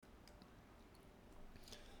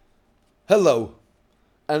Hello,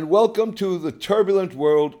 and welcome to the turbulent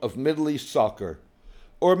world of Middle East soccer,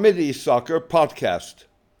 or Mideast Soccer podcast.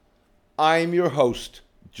 I'm your host,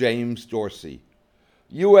 James Dorsey.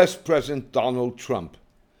 U.S. President Donald Trump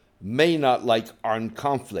may not like armed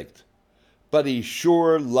conflict, but he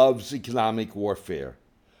sure loves economic warfare,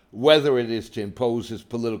 whether it is to impose his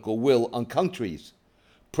political will on countries,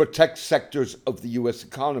 protect sectors of the U.S.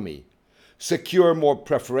 economy, secure more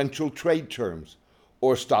preferential trade terms,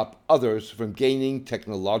 or stop others from gaining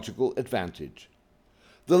technological advantage.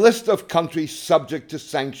 The list of countries subject to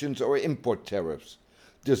sanctions or import tariffs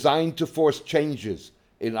designed to force changes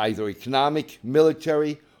in either economic,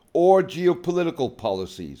 military, or geopolitical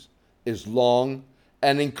policies is long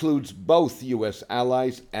and includes both U.S.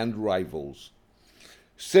 allies and rivals.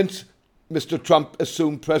 Since Mr. Trump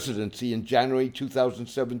assumed presidency in January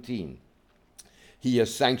 2017, he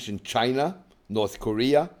has sanctioned China, North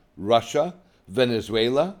Korea, Russia,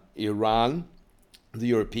 Venezuela, Iran, the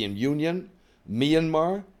European Union,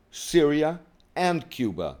 Myanmar, Syria, and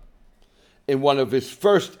Cuba. In one of his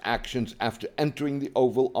first actions after entering the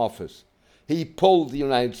Oval Office, he pulled the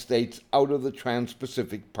United States out of the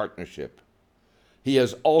Trans-Pacific Partnership. He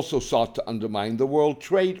has also sought to undermine the World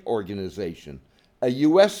Trade Organization, a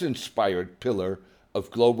U.S.-inspired pillar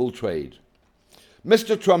of global trade.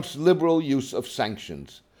 Mr. Trump's liberal use of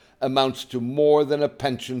sanctions amounts to more than a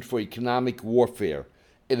penchant for economic warfare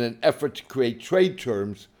in an effort to create trade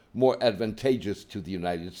terms more advantageous to the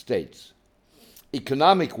United States.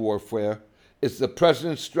 Economic warfare is the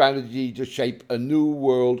president's strategy to shape a new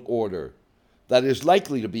world order that is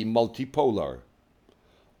likely to be multipolar.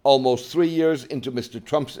 Almost 3 years into Mr.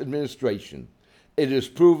 Trump's administration, it is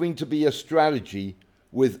proving to be a strategy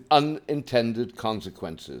with unintended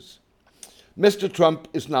consequences. Mr. Trump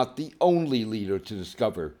is not the only leader to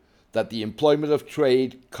discover that the employment of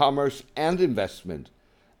trade, commerce, and investment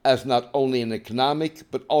as not only an economic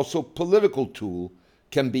but also political tool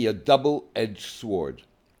can be a double-edged sword.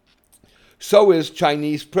 So is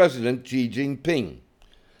Chinese President Xi Jinping,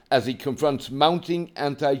 as he confronts mounting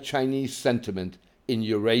anti-Chinese sentiment in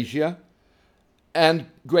Eurasia and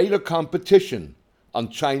greater competition on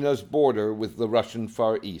China's border with the Russian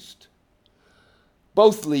Far East.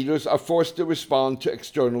 Both leaders are forced to respond to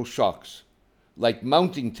external shocks, like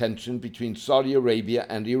mounting tension between Saudi Arabia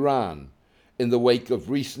and Iran in the wake of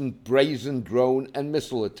recent brazen drone and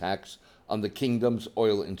missile attacks on the kingdom's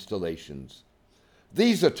oil installations.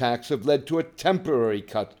 These attacks have led to a temporary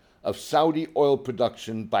cut of Saudi oil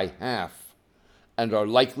production by half and are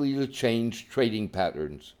likely to change trading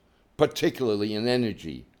patterns, particularly in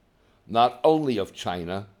energy, not only of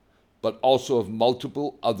China, but also of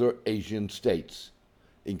multiple other Asian states,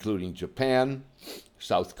 including Japan,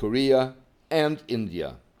 South Korea, and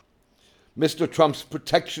India. Mr. Trump's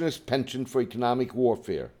protectionist penchant for economic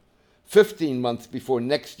warfare, 15 months before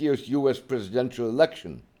next year's U.S. presidential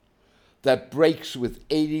election, that breaks with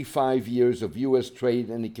 85 years of U.S. trade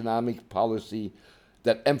and economic policy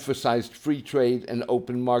that emphasized free trade and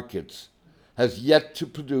open markets, has yet to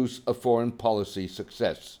produce a foreign policy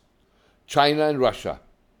success. China and Russia,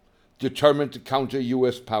 determined to counter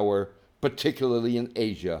U.S. power, particularly in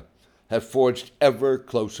Asia, have forged ever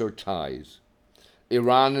closer ties.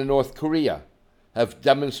 Iran and North Korea have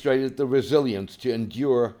demonstrated the resilience to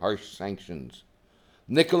endure harsh sanctions.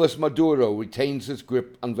 Nicolas Maduro retains his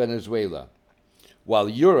grip on Venezuela, while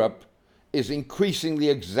Europe is increasingly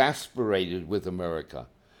exasperated with America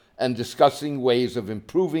and discussing ways of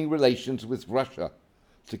improving relations with Russia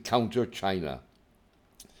to counter China.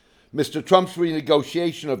 Mr. Trump's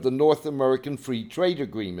renegotiation of the North American Free Trade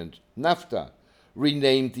Agreement, NAFTA,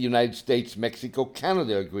 renamed the United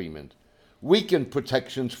States-Mexico-Canada Agreement, weakened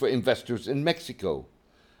protections for investors in Mexico,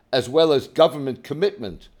 as well as government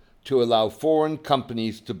commitment to allow foreign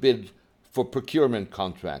companies to bid for procurement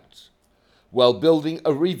contracts. While building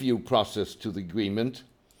a review process to the agreement,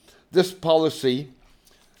 this policy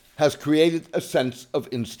has created a sense of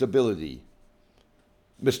instability.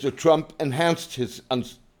 Mr. Trump enhanced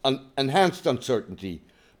uncertainty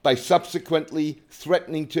by subsequently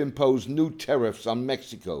threatening to impose new tariffs on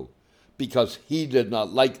Mexico because he did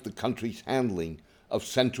not like the country's handling of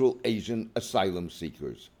Central Asian asylum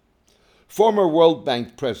seekers. Former World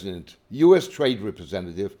Bank President, U.S. Trade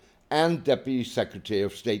Representative, and Deputy Secretary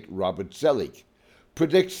of State Robert Zoellick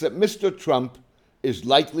predicts that Mr. Trump is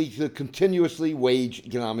likely to continuously wage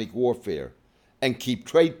economic warfare and keep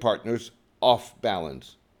trade partners off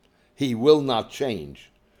balance. He will not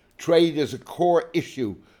change. Trade is a core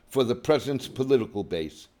issue for the president's political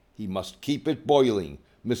base. He must keep it boiling,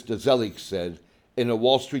 Mr. Zoellick said in a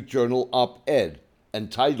Wall Street Journal op-ed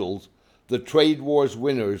entitled, "The Trade War's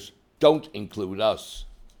Winners Don't Include Us."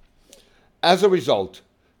 As a result,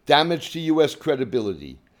 damage to U.S.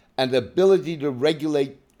 credibility and ability to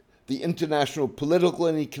regulate the international political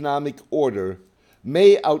and economic order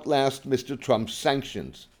may outlast Mr. Trump's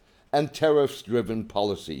sanctions and tariffs-driven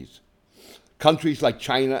policies. Countries like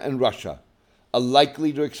China and Russia are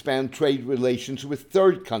likely to expand trade relations with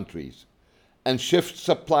third countries and shift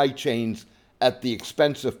supply chains at the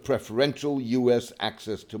expense of preferential U.S.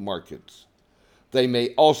 access to markets. They may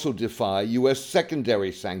also defy U.S.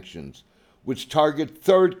 secondary sanctions, which target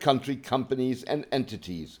third country companies and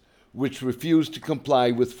entities which refuse to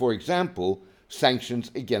comply with, for example,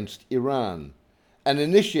 sanctions against Iran, and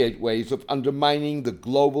initiate ways of undermining the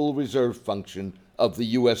global reserve function of the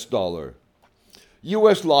U.S. dollar.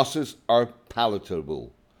 U.S. losses are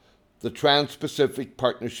palatable. The Trans-Pacific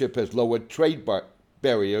Partnership has lowered trade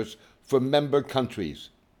barriers for member countries,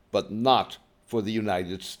 but not for the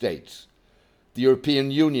United States. The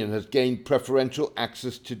European Union has gained preferential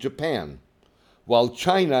access to Japan, while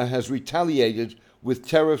China has retaliated with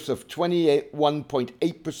tariffs of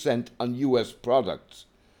 21.8% on U.S. products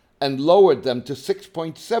and lowered them to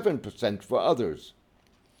 6.7% for others.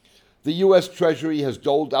 The U.S. Treasury has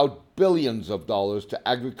doled out billions of dollars to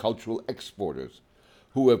agricultural exporters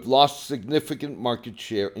who have lost significant market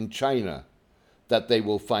share in China that they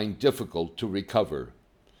will find difficult to recover.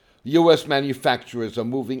 U.S. manufacturers are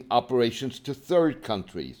moving operations to third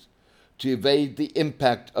countries to evade the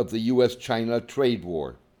impact of the U.S.-China trade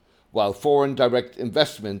war, while foreign direct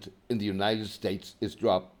investment in the United States is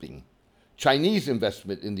dropping. Chinese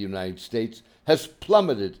investment in the United States has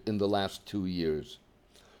plummeted in the last 2 years.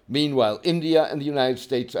 Meanwhile, India and the United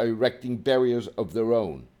States are erecting barriers of their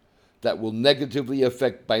own that will negatively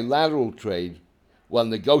affect bilateral trade, while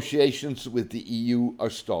negotiations with the EU are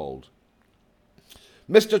stalled.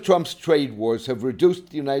 Mr. Trump's trade wars have reduced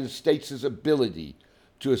the United States' ability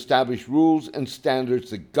to establish rules and standards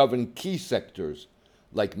that govern key sectors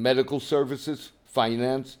like medical services,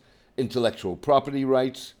 finance, intellectual property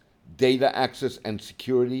rights, data access and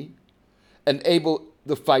security, enable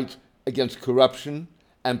the fight against corruption,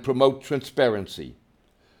 and promote transparency.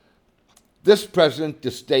 This president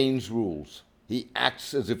disdains rules. He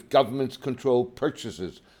acts as if governments control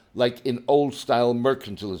purchases, like in old-style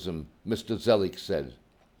mercantilism, Mr. Zellick said.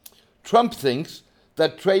 Trump thinks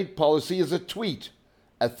that trade policy is a tweet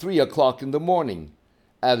at 3 o'clock in the morning,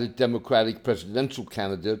 added Democratic presidential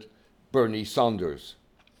candidate Bernie Sanders.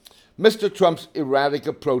 Mr. Trump's erratic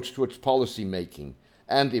approach to its policymaking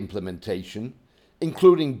and implementation,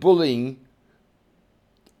 including bullying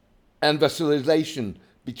and vacillation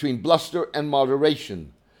between bluster and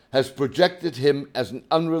moderation, has projected him as an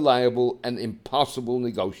unreliable and impossible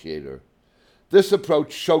negotiator. This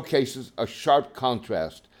approach showcases a sharp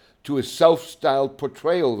contrast to his self-styled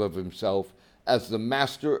portrayal of himself as the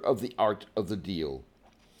master of the art of the deal.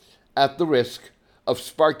 At the risk of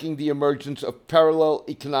sparking the emergence of parallel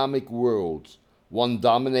economic worlds, one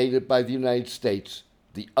dominated by the United States,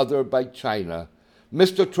 the other by China,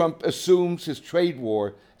 Mr. Trump assumes his trade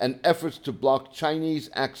war and efforts to block Chinese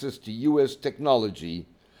access to U.S. technology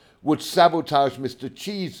would sabotage Mr.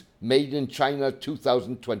 Xi's Made in China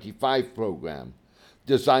 2025 program,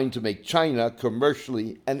 designed to make China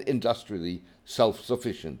commercially and industrially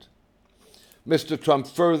self-sufficient. Mr. Trump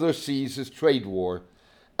further sees his trade war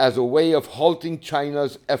as a way of halting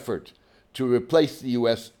China's effort to replace the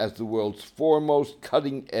U.S. as the world's foremost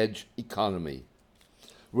cutting-edge economy.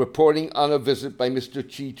 Reporting on a visit by Mr.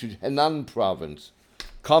 Xi to Henan province,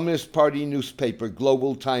 Communist Party newspaper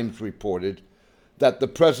Global Times reported that the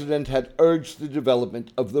president had urged the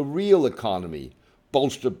development of the real economy,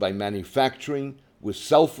 bolstered by manufacturing, with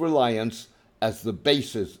self-reliance as the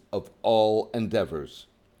basis of all endeavors.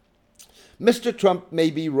 Mr. Trump may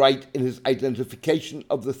be right in his identification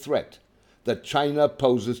of the threat that China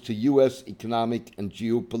poses to U.S. economic and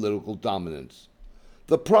geopolitical dominance.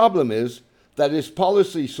 The problem is that his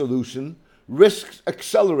policy solution risks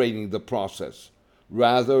accelerating the process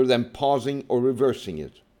rather than pausing or reversing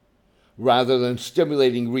it. Rather than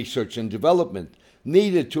stimulating research and development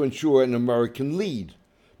needed to ensure an American lead,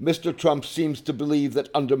 Mr. Trump seems to believe that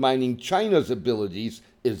undermining China's abilities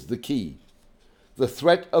is the key. The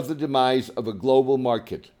threat of the demise of a global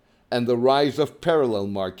market and the rise of parallel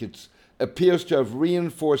markets appears to have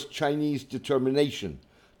reinforced Chinese determination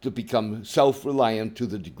to become self-reliant to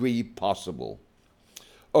the degree possible.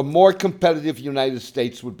 A more competitive United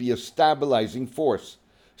States would be a stabilizing force,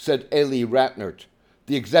 said Eli Ratnert,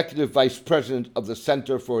 the executive vice president of the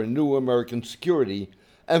Center for a New American Security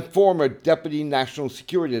and former deputy national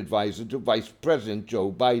security advisor to Vice President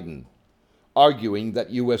Joe Biden, arguing that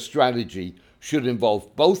U.S. strategy should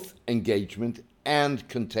involve both engagement and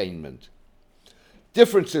containment.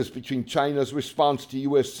 Differences between China's response to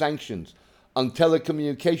U.S. sanctions on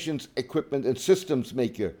telecommunications equipment and systems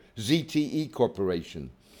maker ZTE Corporation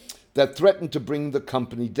that threatened to bring the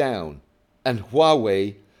company down, and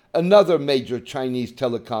Huawei, another major Chinese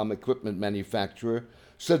telecom equipment manufacturer,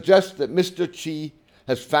 suggests that Mr. Xi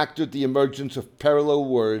has factored the emergence of parallel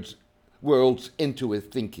worlds into his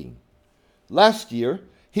thinking. Last year,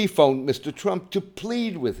 he phoned Mr. Trump to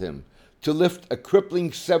plead with him to lift a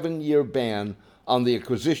crippling 7-year ban on the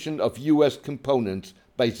acquisition of U.S. components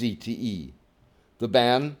by ZTE. The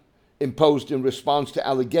ban, imposed in response to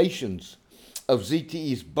allegations of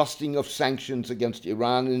ZTE's busting of sanctions against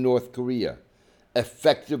Iran and North Korea,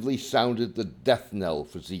 effectively sounded the death knell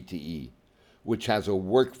for ZTE, which has a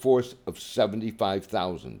workforce of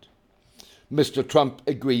 75,000. Mr. Trump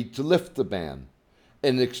agreed to lift the ban,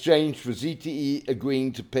 in exchange for ZTE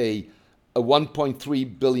agreeing to pay a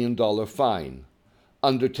 $1.3 billion fine,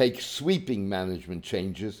 undertake sweeping management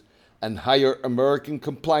changes, and hire American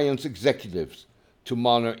compliance executives to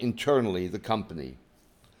monitor internally the company.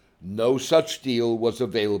 No such deal was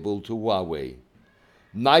available to Huawei.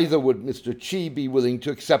 Neither would Mr. Xi be willing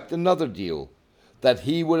to accept another deal that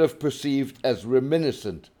he would have perceived as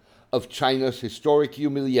reminiscent of China's historic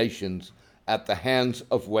humiliations at the hands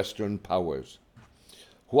of Western powers.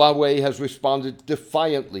 Huawei has responded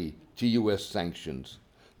defiantly to U.S. sanctions.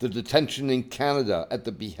 The detention in Canada at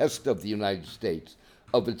the behest of the United States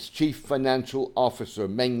of its chief financial officer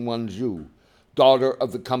Meng Wanzhou, daughter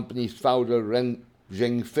of the company's founder Ren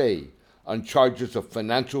Zhengfei, on charges of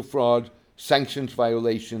financial fraud, sanctions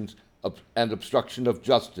violations, and obstruction of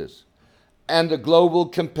justice, and a global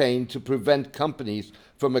campaign to prevent companies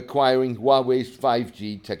from acquiring Huawei's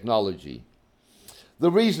 5G technology. The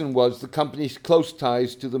reason was the company's close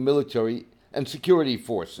ties to the military and security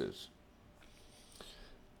forces.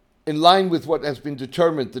 In line with what has been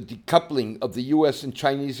determined, the decoupling of the U.S. and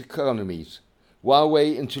Chinese economies,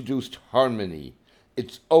 Huawei introduced Harmony,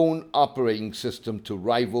 its own operating system to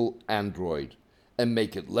rival Android and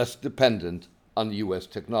make it less dependent on U.S.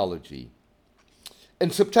 technology. In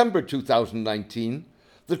September 2019,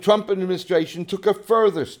 the Trump administration took a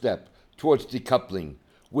further step towards decoupling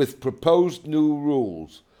with proposed new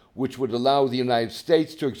rules which would allow the United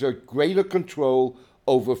States to exert greater control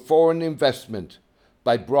over foreign investment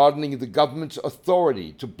by broadening the government's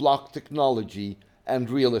authority to block technology and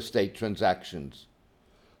real estate transactions.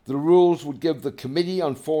 The rules would give the Committee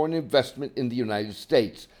on Foreign Investment in the United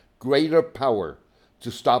States greater power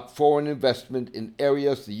to stop foreign investment in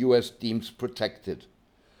areas the U.S. deems protected,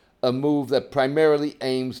 a move that primarily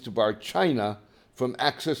aims to bar China from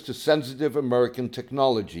access to sensitive American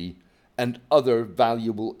technology and other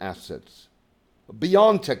valuable assets.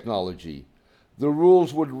 Beyond technology, the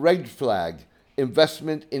rules would red flag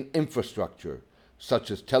investment in infrastructure,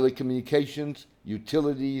 such as telecommunications,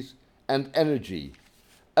 utilities, and energy,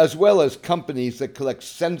 as well as companies that collect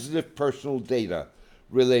sensitive personal data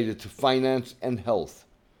related to finance and health,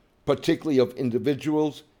 particularly of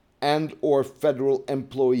individuals and or federal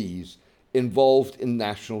employees involved in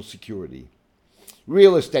national security.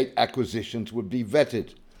 Real estate acquisitions would be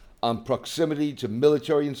vetted on proximity to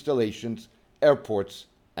military installations, airports,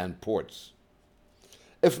 and ports.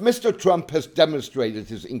 If Mr. Trump has demonstrated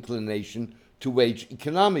his inclination to wage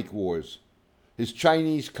economic wars, his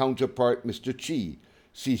Chinese counterpart, Mr. Xi,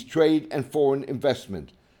 sees trade and foreign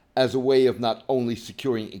investment as a way of not only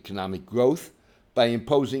securing economic growth by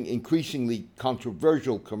imposing increasingly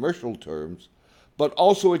controversial commercial terms, but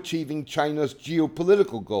also achieving China's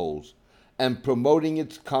geopolitical goals and promoting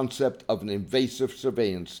its concept of an invasive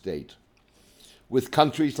surveillance state. With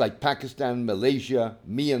countries like Pakistan, Malaysia,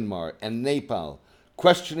 Myanmar, and Nepal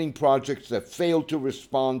questioning projects that fail to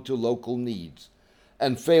respond to local needs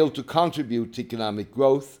and fail to contribute to economic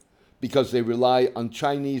growth because they rely on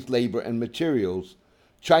Chinese labor and materials,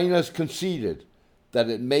 China has conceded that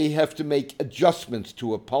it may have to make adjustments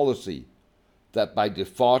to a policy that by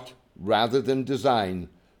default, rather than design,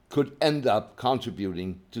 could end up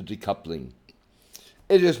contributing to decoupling.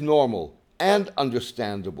 It is normal and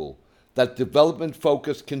understandable that development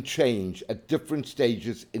focus can change at different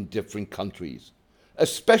stages in different countries,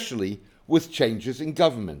 especially with changes in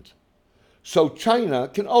government. So China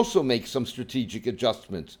can also make some strategic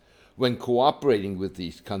adjustments when cooperating with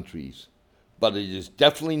these countries, but it is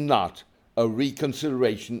definitely not a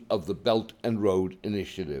reconsideration of the Belt and Road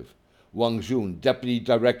Initiative. Wang Jun, Deputy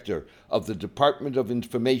Director of the Department of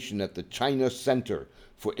Information at the China Center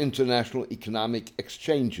for International Economic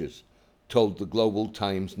Exchanges, told the Global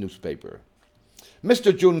Times newspaper.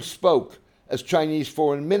 Mr. Jun spoke as Chinese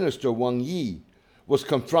Foreign Minister Wang Yi was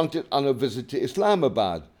confronted on a visit to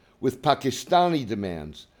Islamabad with Pakistani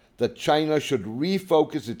demands that China should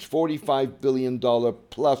refocus its $45 billion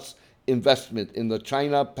plus investment in the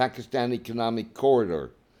China-Pakistan Economic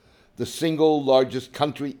Corridor, the single largest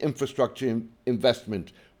country infrastructure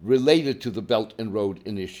investment related to the Belt and Road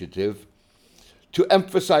Initiative, to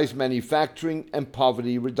emphasize manufacturing and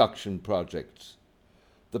poverty reduction projects.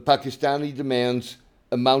 The Pakistani demands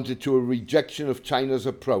amounted to a rejection of China's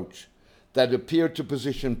approach that appeared to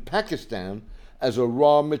position Pakistan as a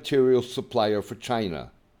raw material supplier for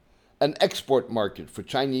China, an export market for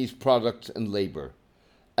Chinese products and labor,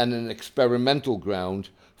 and an experimental ground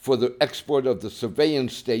for the export of the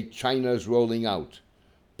surveillance state China is rolling out,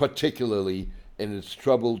 particularly in its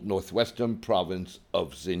troubled northwestern province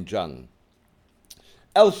of Xinjiang.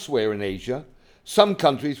 Elsewhere in Asia, some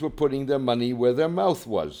countries were putting their money where their mouth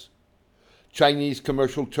was. Chinese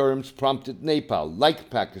commercial terms prompted Nepal, like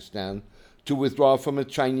Pakistan, to withdraw from a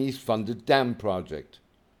Chinese-funded dam project.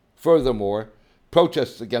 Furthermore,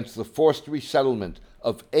 protests against the forced resettlement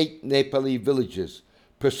of 8 Nepali villages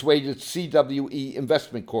persuaded CWE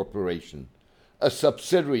Investment Corporation, a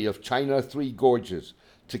subsidiary of China Three Gorges,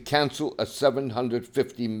 to cancel a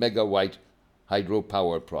 750 megawatt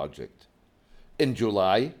hydropower project. In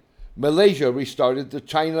July, Malaysia restarted the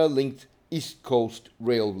China-linked East Coast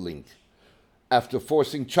Rail Link, after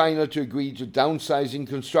forcing China to agree to downsizing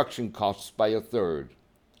construction costs by a third.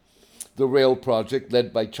 The rail project,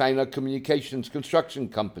 led by China Communications Construction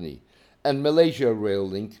Company and Malaysia Rail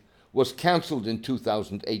Link, was cancelled in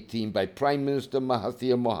 2018 by Prime Minister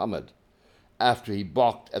Mahathir Mohamad after he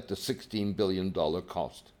balked at the $16 billion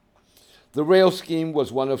cost. The rail scheme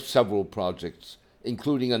was one of several projects,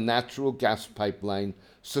 including a natural gas pipeline,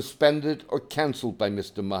 suspended or cancelled by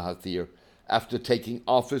Mr. Mahathir after taking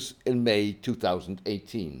office in May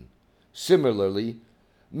 2018. Similarly,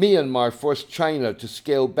 Myanmar forced China to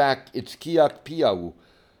scale back its Kiak Piau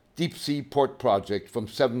deep-sea port project from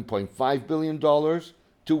 $7.5 billion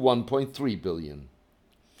to $1.3 billion.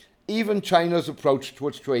 Even China's approach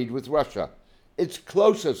towards trade with Russia, its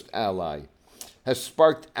closest ally, has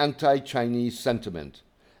sparked anti-Chinese sentiment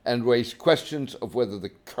and raised questions of whether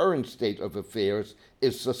the current state of affairs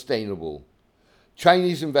is sustainable.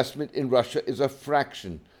 Chinese investment in Russia is a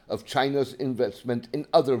fraction of China's investment in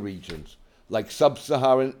other regions, like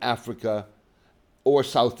sub-Saharan Africa or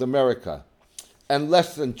South America, and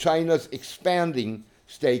less than China's expanding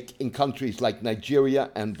stake in countries like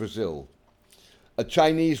Nigeria and Brazil. A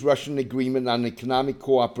Chinese-Russian agreement on economic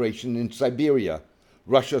cooperation in Siberia,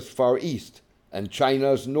 Russia's Far East, and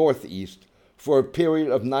China's Northeast for a period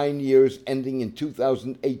of 9 years ending in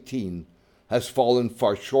 2018 has fallen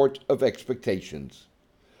far short of expectations.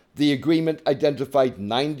 The agreement identified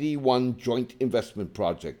 91 joint investment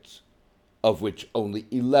projects, of which only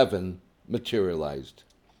 11 materialized.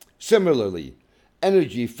 Similarly,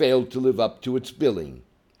 energy failed to live up to its billing.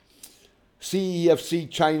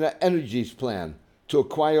 CEFC China Energy's plan to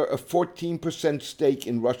acquire a 14% stake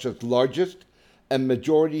in Russia's largest and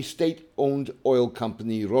majority state-owned oil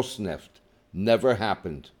company, Rosneft, never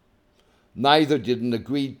happened. Neither did an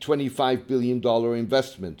agreed $25 billion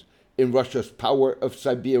investment in Russia's Power of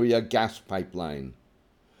Siberia gas pipeline.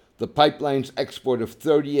 The pipeline's export of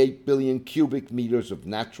 38 billion cubic meters of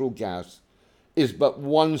natural gas is but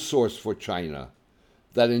one source for China,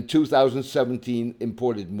 that in 2017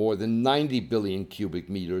 imported more than 90 billion cubic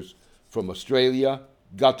meters from Australia,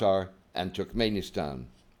 Qatar, and Turkmenistan.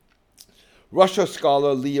 Russia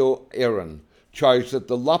scholar Leo Aron charged that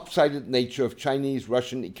the lopsided nature of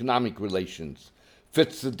Chinese-Russian economic relations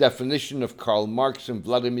fits the definition of Karl Marx and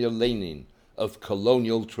Vladimir Lenin of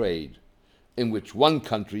colonial trade, in which one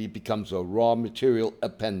country becomes a raw material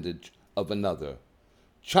appendage of another.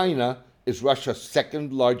 China is Russia's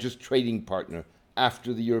second largest trading partner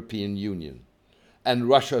after the European Union, and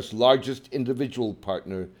Russia's largest individual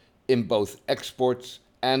partner in both exports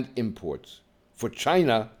and imports. For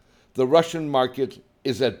China, the Russian market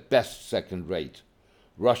is at best second-rate.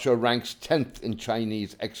 Russia ranks 10th in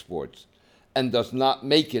Chinese exports and does not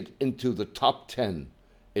make it into the top 10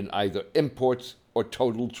 in either imports or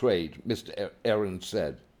total trade, Mr. Aron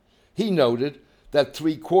said. He noted that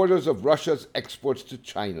 3/4 of Russia's exports to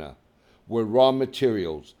China were raw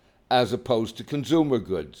materials as opposed to consumer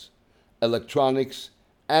goods, electronics,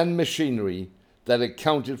 and machinery that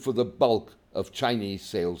accounted for the bulk of Chinese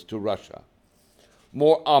sales to Russia.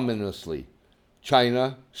 More ominously,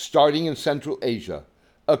 China, starting in Central Asia,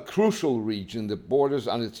 a crucial region that borders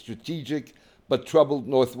on its strategic but troubled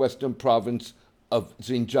northwestern province of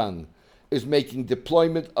Xinjiang, is making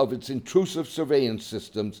deployment of its intrusive surveillance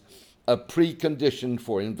systems a precondition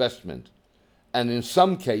for investment, and in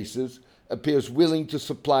some cases appears willing to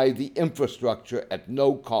supply the infrastructure at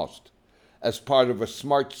no cost, as part of a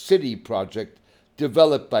smart city project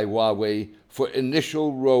developed by Huawei for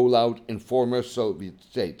initial rollout in former Soviet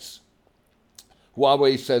states.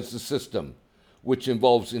 Huawei says the system, which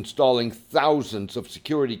involves installing thousands of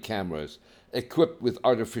security cameras equipped with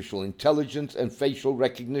artificial intelligence and facial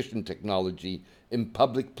recognition technology in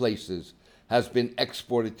public places, has been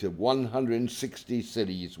exported to 160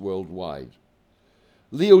 cities worldwide.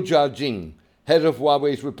 Liu Jiajing, head of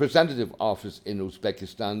Huawei's representative office in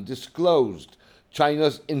Uzbekistan, disclosed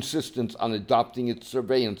China's insistence on adopting its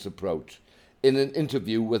surveillance approach in an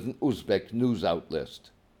interview with an Uzbek news outlet.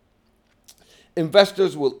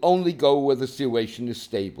 Investors will only go where the situation is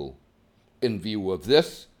stable. In view of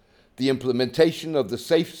this, the implementation of the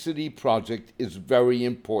Safe City project is very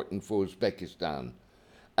important for Uzbekistan,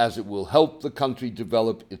 as it will help the country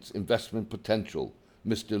develop its investment potential,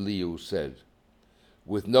 Mr. Liu said.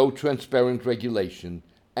 With no transparent regulation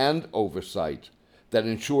and oversight that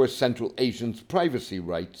ensures Central Asians' privacy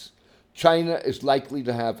rights, China is likely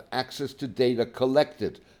to have access to data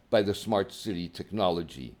collected by the smart city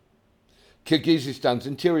technology. Kyrgyzstan's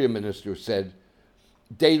interior minister said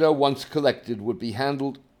data once collected would be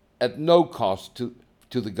handled at no cost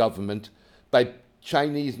to the government by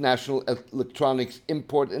Chinese National Electronics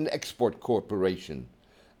Import and Export Corporation,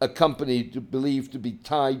 a company believed to be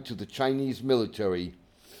tied to the Chinese military,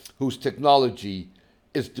 whose technology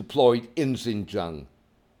is deployed in Xinjiang,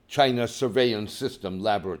 China's surveillance system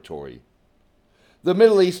laboratory. The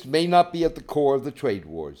Middle East may not be at the core of the trade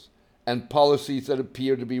wars and policies that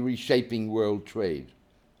appear to be reshaping world trade.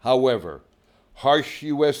 However, harsh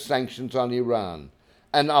U.S. sanctions on Iran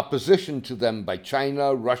and opposition to them by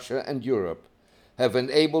China, Russia, and Europe have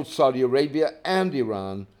enabled Saudi Arabia and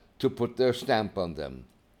Iran to put their stamp on them.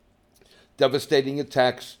 Devastating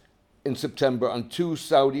attacks in September on 2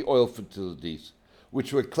 Saudi oil facilities,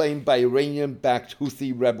 which were claimed by Iranian-backed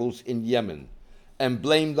Houthi rebels in Yemen and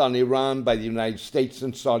blamed on Iran by the United States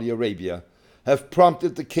and Saudi Arabia, have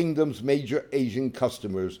prompted the kingdom's major Asian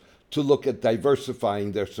customers to look at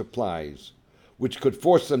diversifying their supplies, which could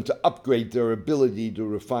force them to upgrade their ability to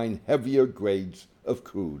refine heavier grades of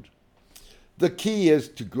crude. The key is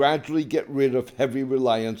to gradually get rid of heavy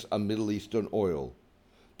reliance on Middle Eastern oil.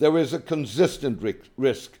 There is a consistent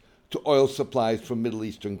risk to oil supplies from Middle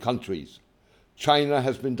Eastern countries. China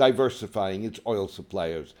has been diversifying its oil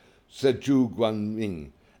suppliers, said Zhu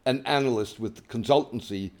Guangming, an analyst with the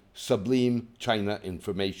consultancy Sublime China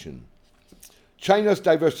Information. China's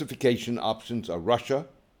diversification options are Russia,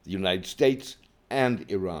 the United States, and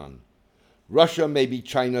Iran. Russia may be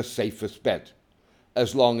China's safest bet,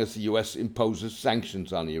 as long as the U.S. imposes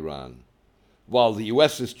sanctions on Iran, while the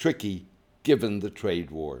U.S. is tricky given the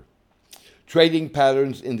trade war. Trading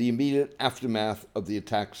patterns in the immediate aftermath of the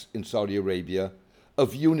attacks in Saudi Arabia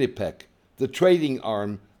of Unipec, the trading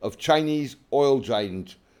arm of Chinese oil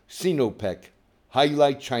giant Sinopec,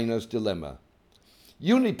 highlight China's dilemma.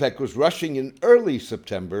 Unipec was rushing in early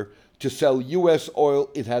September to sell U.S. oil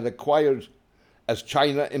it had acquired as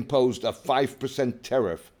China imposed a 5%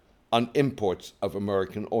 tariff on imports of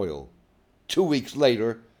American oil. 2 weeks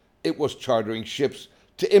later, it was chartering ships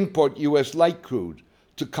to import U.S. light crude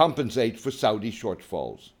to compensate for Saudi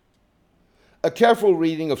shortfalls. A careful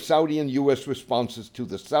reading of Saudi and U.S. responses to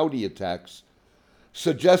the Saudi attacks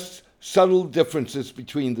suggests subtle differences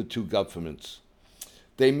between the two governments.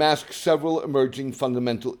 They mask several emerging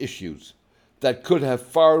fundamental issues that could have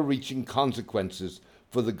far-reaching consequences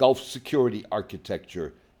for the Gulf's security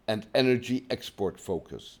architecture and energy export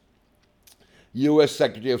focus. U.S.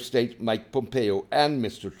 Secretary of State Mike Pompeo and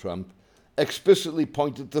Mr. Trump explicitly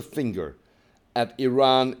pointed the finger at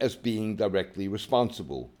Iran as being directly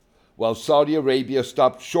responsible, while Saudi Arabia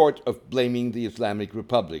stopped short of blaming the Islamic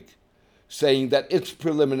Republic, saying that its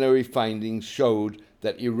preliminary findings showed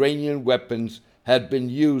that Iranian weapons had been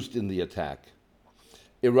used in the attack.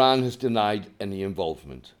 Iran has denied any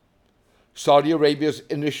involvement. Saudi Arabia's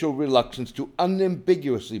initial reluctance to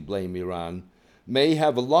unambiguously blame Iran may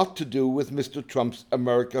have a lot to do with Mr. Trump's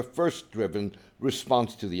America First-driven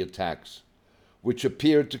response to the attacks, which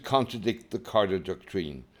appeared to contradict the Carter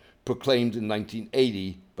Doctrine, proclaimed in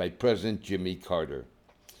 1980 by President Jimmy Carter.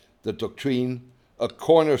 The doctrine, a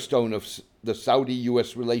cornerstone of the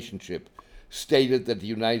Saudi-U.S. relationship, stated that the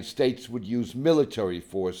United States would use military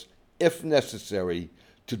force, if necessary,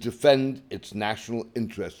 to defend its national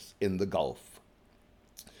interests in the Gulf.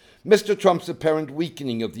 Mr. Trump's apparent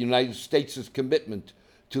weakening of the United States' commitment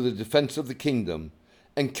to the defense of the kingdom,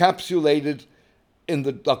 encapsulated in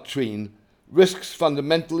the doctrine, risks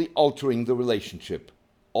fundamentally altering the relationship,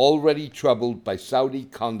 already troubled by Saudi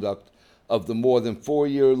conduct of the more than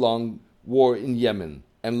 4-year-long war in Yemen,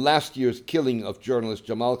 and last year's killing of journalist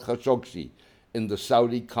Jamal Khashoggi in the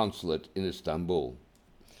Saudi consulate in Istanbul.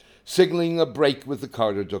 Signaling a break with the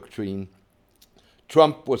Carter Doctrine,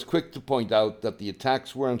 Trump was quick to point out that the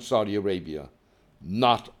attacks were on Saudi Arabia,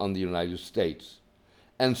 not on the United States,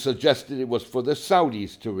 and suggested it was for the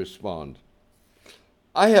Saudis to respond.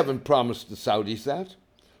 I haven't promised the Saudis that.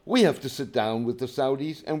 We have to sit down with the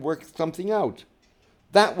Saudis and work something out.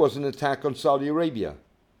 That was an attack on Saudi Arabia,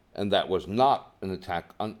 and that was not an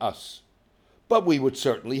attack on us. But we would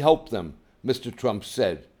certainly help them, Mr. Trump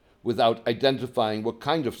said, without identifying what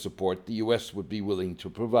kind of support the U.S. would be willing to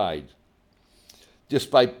provide.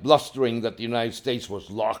 Despite blustering that the United States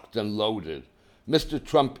was locked and loaded, Mr.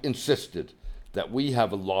 Trump insisted that we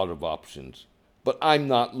have a lot of options, but I'm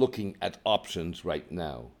not looking at options right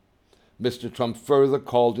now. Mr. Trump further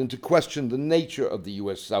called into question the nature of the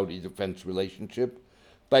U.S.-Saudi defense relationship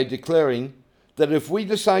by declaring that if we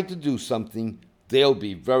decide to do something, they'll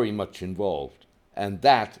be very much involved, and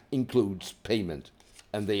that includes payment,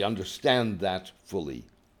 and they understand that fully.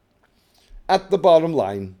 At the bottom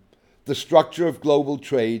line, the structure of global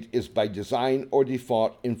trade is by design or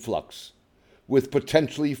default in flux, with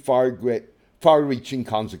potentially far-reaching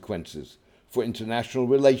consequences for international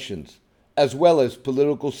relations, as well as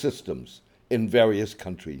political systems in various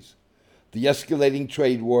countries. The escalating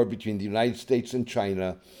trade war between the United States and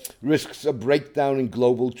China risks a breakdown in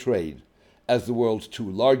global trade, as the world's two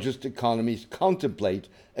largest economies contemplate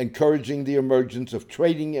encouraging the emergence of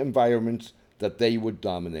trading environments that they would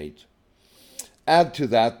dominate. Add to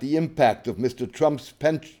that the impact of Mr. Trump's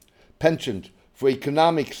penchant for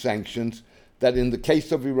economic sanctions that in the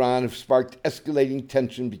case of Iran have sparked escalating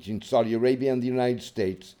tension between Saudi Arabia and the United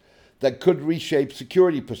States that could reshape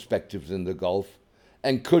security perspectives in the Gulf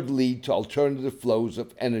and could lead to alternative flows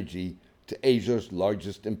of energy to Asia's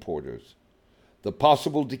largest importers. The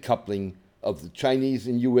possible decoupling of the Chinese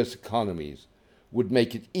and U.S. economies would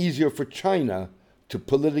make it easier for China to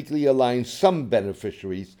politically align some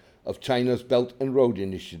beneficiaries of China's Belt and Road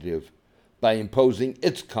Initiative by imposing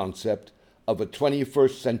its concept of a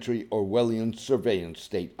 21st century Orwellian surveillance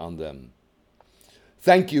state on them.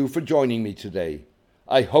 Thank you for joining me today.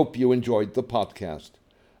 I hope you enjoyed the podcast.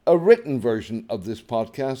 A written version of this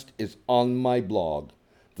podcast is on my blog,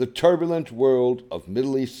 The Turbulent World of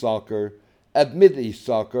Middle East Soccer, at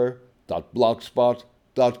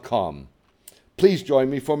mideastsoccer.blogspot.com. Please join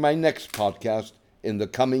me for my next podcast in the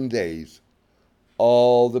coming days.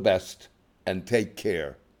 All the best and take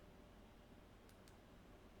care.